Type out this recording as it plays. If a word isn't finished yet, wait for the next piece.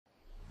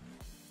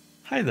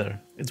Hi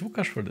there, it's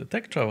Lukasz for the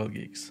Tech Travel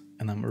Geeks,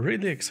 and I'm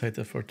really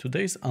excited for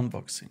today's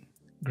unboxing.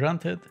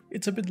 Granted,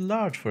 it's a bit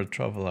large for a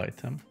travel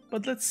item,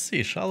 but let's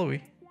see, shall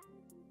we?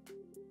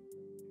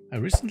 I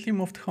recently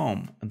moved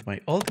home and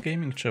my old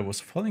gaming chair was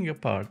falling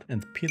apart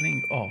and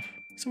peeling off,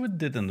 so it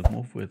didn't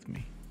move with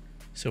me.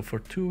 So for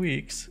 2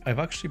 weeks, I've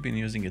actually been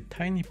using a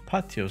tiny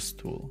patio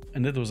stool,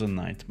 and it was a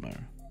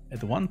nightmare.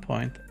 At one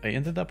point, I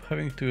ended up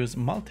having to use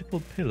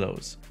multiple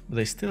pillows, but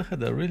I still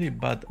had a really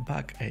bad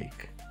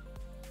backache.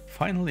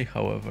 Finally,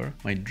 however,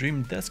 my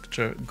dream desk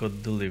chair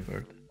got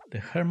delivered, the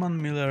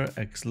Herman Miller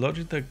x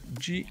Logitech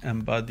G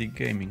Embody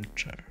gaming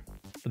chair.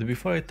 But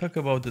before I talk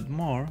about it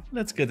more,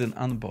 let's get it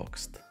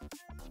unboxed.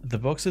 The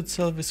box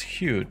itself is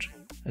huge,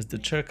 as the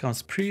chair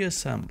comes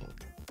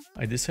pre-assembled.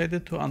 I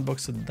decided to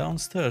unbox it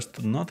downstairs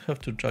to not have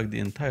to drag the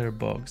entire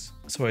box,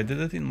 so I did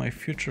it in my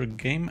future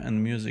game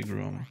and music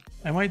room.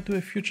 I might do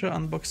a future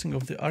unboxing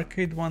of the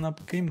arcade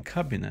 1-up game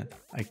cabinet.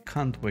 I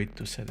can't wait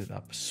to set it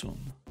up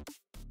soon.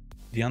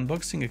 The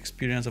unboxing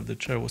experience of the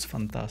chair was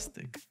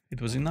fantastic. It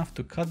was enough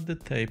to cut the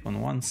tape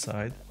on one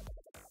side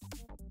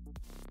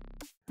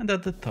and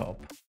at the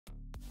top.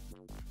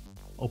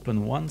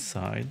 Open one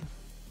side,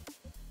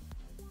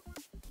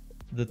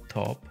 the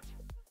top,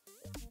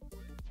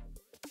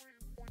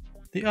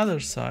 the other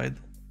side,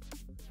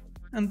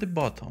 and the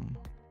bottom.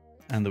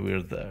 And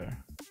we're there.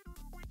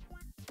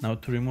 Now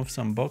to remove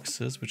some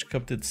boxes which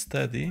kept it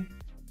steady,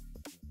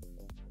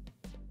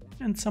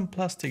 and some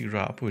plastic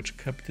wrap which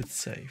kept it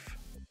safe.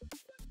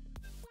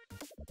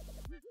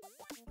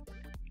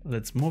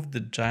 Let's move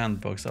the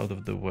giant box out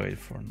of the way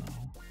for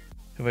now.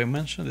 Have I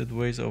mentioned it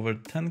weighs over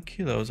 10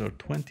 kilos or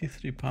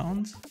 23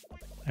 pounds?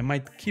 I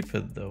might keep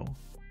it though.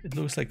 It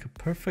looks like a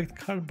perfect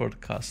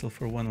cardboard castle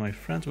for when my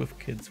friends with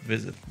kids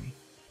visit me.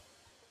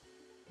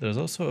 There's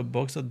also a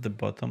box at the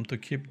bottom to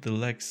keep the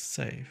legs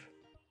safe.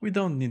 We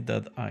don't need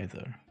that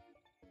either.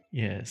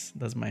 Yes,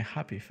 that's my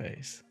happy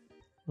face.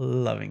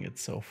 Loving it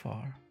so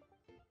far.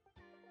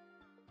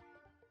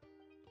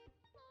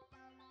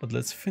 But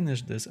let's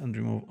finish this and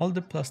remove all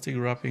the plastic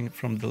wrapping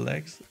from the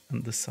legs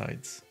and the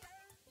sides.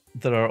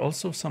 There are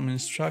also some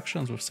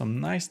instructions with some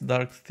nice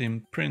dark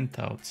theme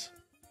printouts,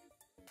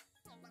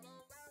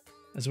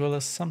 as well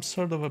as some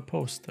sort of a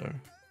poster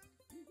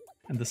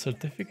and a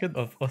certificate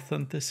of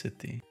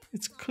authenticity.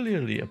 It's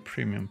clearly a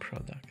premium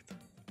product.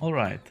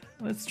 Alright,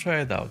 let's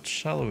try it out,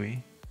 shall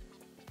we?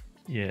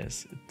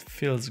 Yes, it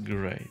feels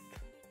great.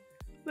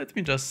 Let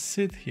me just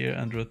sit here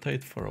and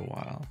rotate for a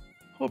while.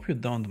 Hope you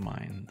don't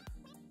mind.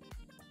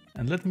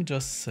 And let me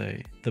just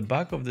say, the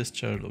back of this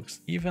chair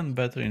looks even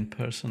better in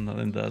person than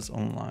it does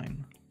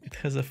online. It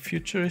has a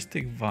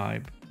futuristic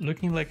vibe,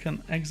 looking like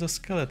an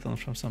exoskeleton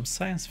from some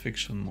science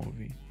fiction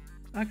movie.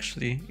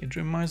 Actually, it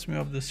reminds me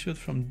of the suit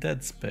from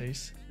Dead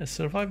Space, a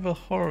survival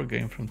horror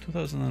game from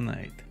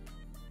 2008.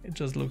 It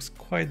just looks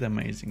quite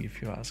amazing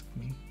if you ask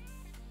me.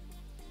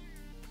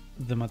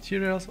 The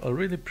materials are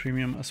really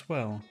premium as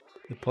well.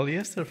 The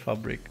polyester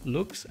fabric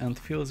looks and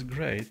feels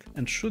great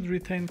and should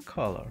retain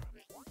color.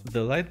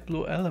 The light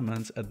blue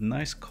elements add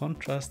nice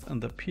contrast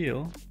and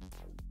appeal,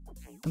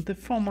 and the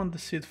foam on the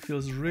seat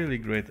feels really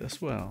great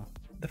as well.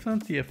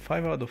 Definitely a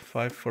 5 out of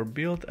 5 for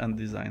build and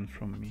design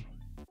from me.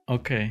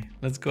 Okay,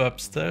 let's go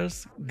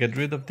upstairs, get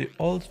rid of the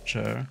old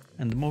chair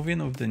and move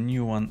in with the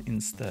new one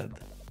instead.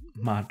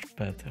 Much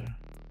better.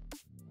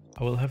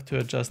 I will have to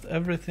adjust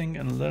everything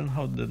and learn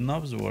how the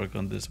knobs work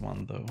on this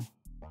one though.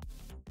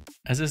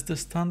 As is the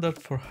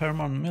standard for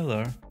Herman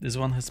Miller, this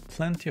one has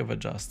plenty of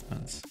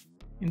adjustments.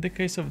 In the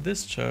case of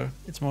this chair,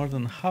 it's more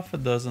than half a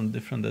dozen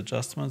different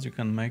adjustments you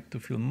can make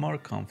to feel more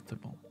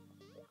comfortable.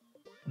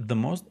 The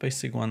most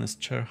basic one is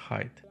chair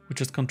height,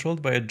 which is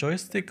controlled by a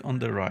joystick on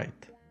the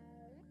right.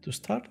 To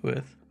start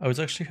with, I was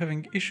actually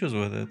having issues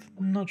with it,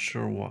 not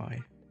sure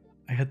why.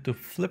 I had to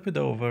flip it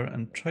over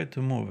and try to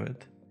move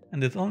it,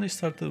 and it only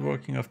started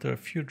working after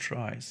a few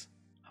tries.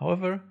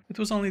 However, it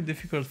was only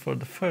difficult for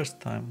the first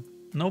time,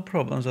 no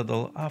problems at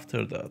all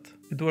after that.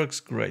 It works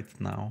great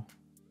now.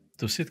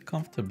 To sit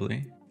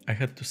comfortably, I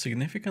had to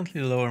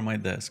significantly lower my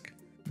desk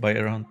by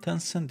around 10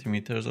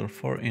 centimeters or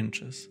 4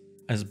 inches,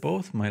 as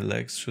both my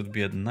legs should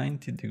be at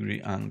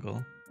 90-degree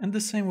angle, and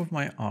the same with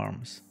my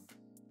arms.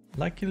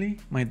 Luckily,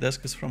 my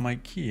desk is from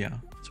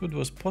IKEA, so it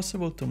was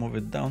possible to move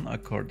it down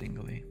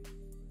accordingly.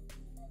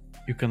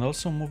 You can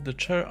also move the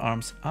chair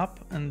arms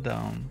up and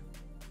down,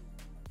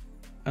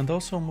 and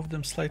also move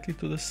them slightly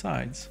to the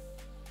sides.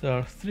 There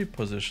are 3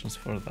 positions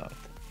for that.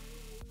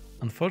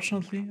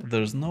 Unfortunately,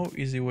 there's no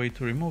easy way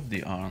to remove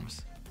the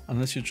arms,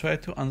 unless you try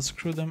to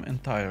unscrew them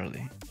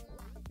entirely.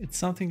 It's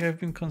something I've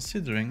been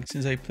considering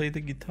since I play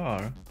the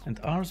guitar, and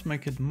arms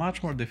make it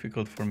much more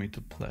difficult for me to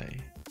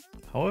play.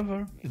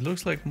 However, it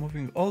looks like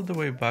moving all the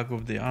way back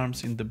with the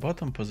arms in the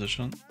bottom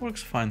position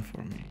works fine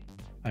for me.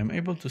 I'm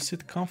able to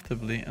sit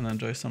comfortably and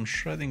enjoy some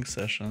shredding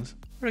sessions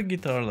or a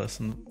guitar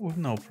lesson with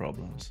no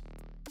problems.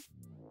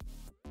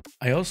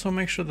 I also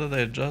make sure that I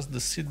adjust the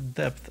seat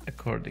depth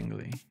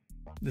accordingly.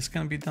 This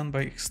can be done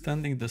by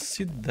extending the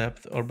seat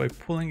depth or by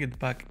pulling it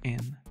back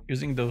in,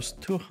 using those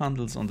 2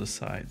 handles on the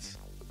sides.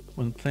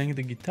 When playing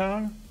the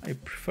guitar, I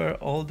prefer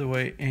all the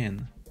way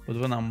in, but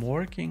when I'm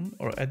working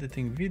or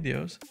editing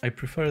videos, I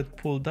prefer it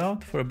pulled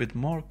out for a bit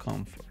more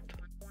comfort.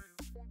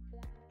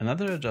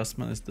 Another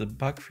adjustment is the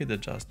back feet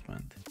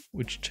adjustment,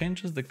 which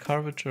changes the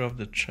curvature of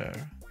the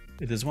chair.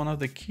 It is one of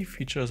the key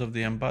features of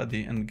the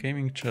Embody and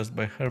gaming chairs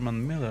by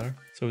Herman Miller,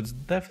 so it's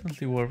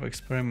definitely worth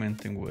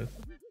experimenting with,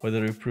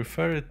 whether you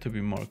prefer it to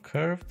be more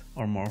curved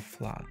or more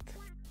flat.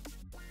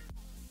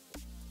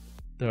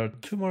 There are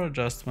two more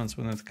adjustments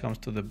when it comes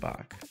to the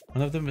back.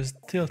 One of them is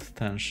tilt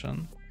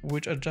tension,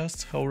 which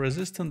adjusts how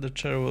resistant the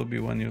chair will be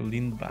when you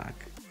lean back.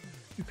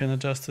 You can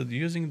adjust it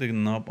using the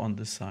knob on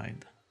the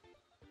side.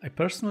 I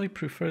personally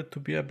prefer it to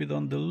be a bit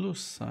on the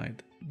loose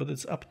side, but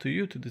it's up to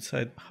you to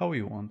decide how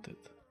you want it.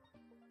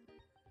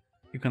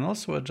 You can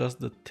also adjust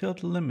the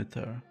tilt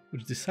limiter,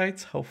 which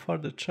decides how far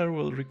the chair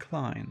will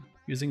recline,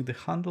 using the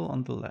handle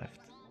on the left.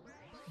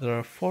 There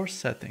are 4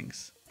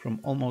 settings, from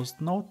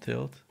almost no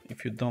tilt,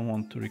 if you don't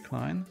want to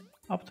recline,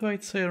 up to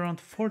I'd say around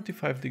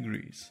 45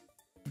 degrees.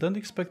 Don't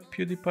expect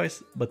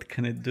PewDiePie's "but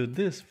can it do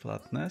this"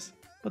 flatness,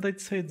 but I'd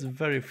say it's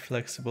very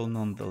flexible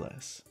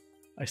nonetheless.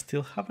 I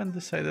still haven't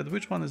decided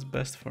which one is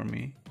best for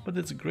me, but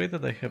it's great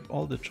that I have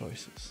all the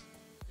choices.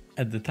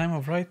 At the time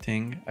of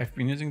writing, I've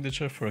been using the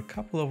chair for a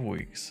couple of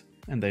weeks,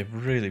 and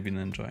I've really been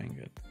enjoying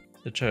it.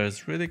 The chair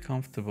is really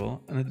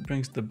comfortable and it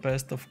brings the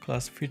best of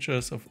class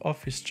features of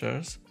office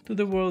chairs to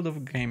the world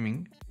of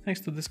gaming thanks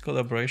to this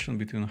collaboration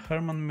between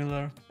Herman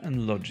Miller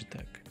and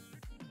Logitech.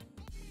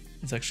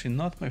 It's actually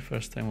not my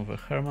first time with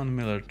a Herman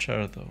Miller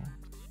chair though.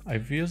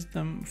 I've used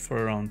them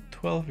for around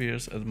 12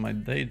 years at my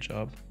day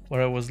job,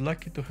 where I was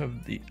lucky to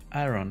have the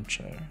Iron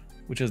chair,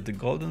 which is the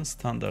golden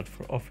standard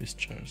for office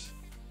chairs.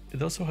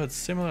 It also had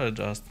similar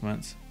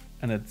adjustments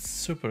and it's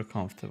super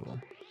comfortable.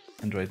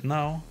 And right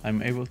now,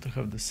 I'm able to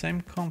have the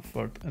same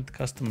comfort and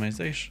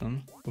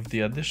customization with the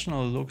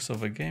additional looks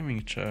of a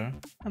gaming chair,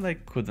 and I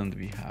couldn't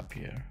be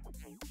happier.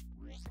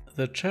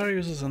 The chair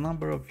uses a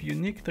number of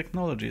unique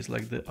technologies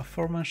like the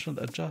aforementioned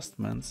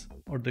adjustments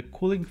or the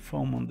cooling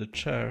foam on the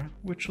chair,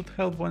 which should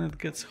help when it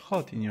gets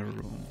hot in your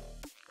room.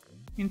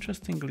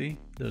 Interestingly,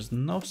 there's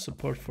no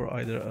support for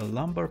either a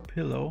lumbar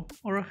pillow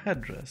or a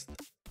headrest,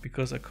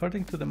 because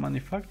according to the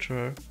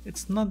manufacturer,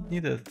 it's not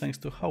needed thanks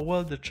to how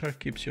well the chair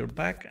keeps your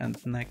back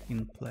and neck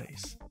in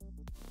place.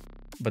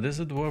 But is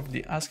it worth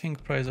the asking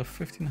price of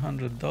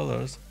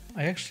 $1,500?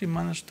 I actually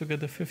managed to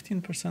get a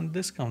 15%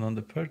 discount on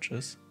the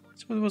purchase,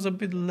 so it was a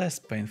bit less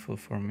painful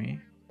for me,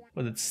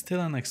 but it's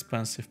still an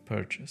expensive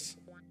purchase.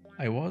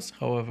 I was,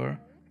 however,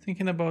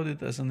 thinking about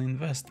it as an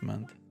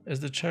investment,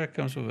 as the chair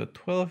comes with a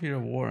 12-year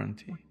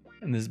warranty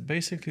and is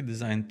basically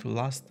designed to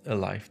last a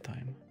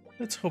lifetime.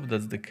 Let's hope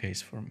that's the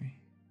case for me.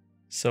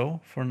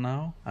 So, for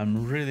now,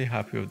 I'm really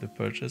happy with the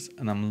purchase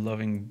and I'm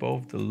loving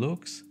both the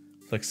looks,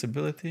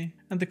 flexibility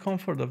and the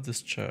comfort of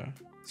this chair.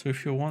 So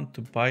if you want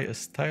to buy a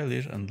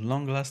stylish and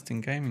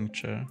long-lasting gaming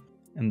chair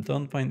and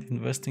don't mind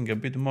investing a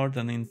bit more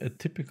than in a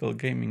typical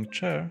gaming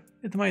chair,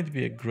 it might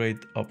be a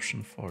great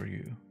option for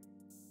you.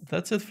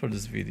 That's it for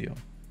this video.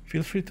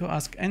 Feel free to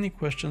ask any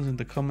questions in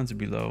the comments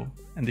below,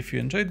 and if you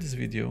enjoyed this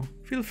video,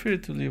 feel free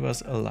to leave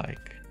us a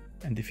like.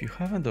 And if you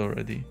haven't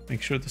already,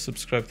 make sure to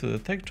subscribe to the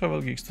Tech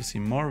Travel Geeks to see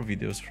more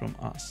videos from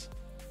us.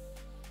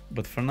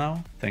 But for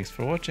now, thanks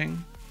for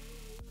watching,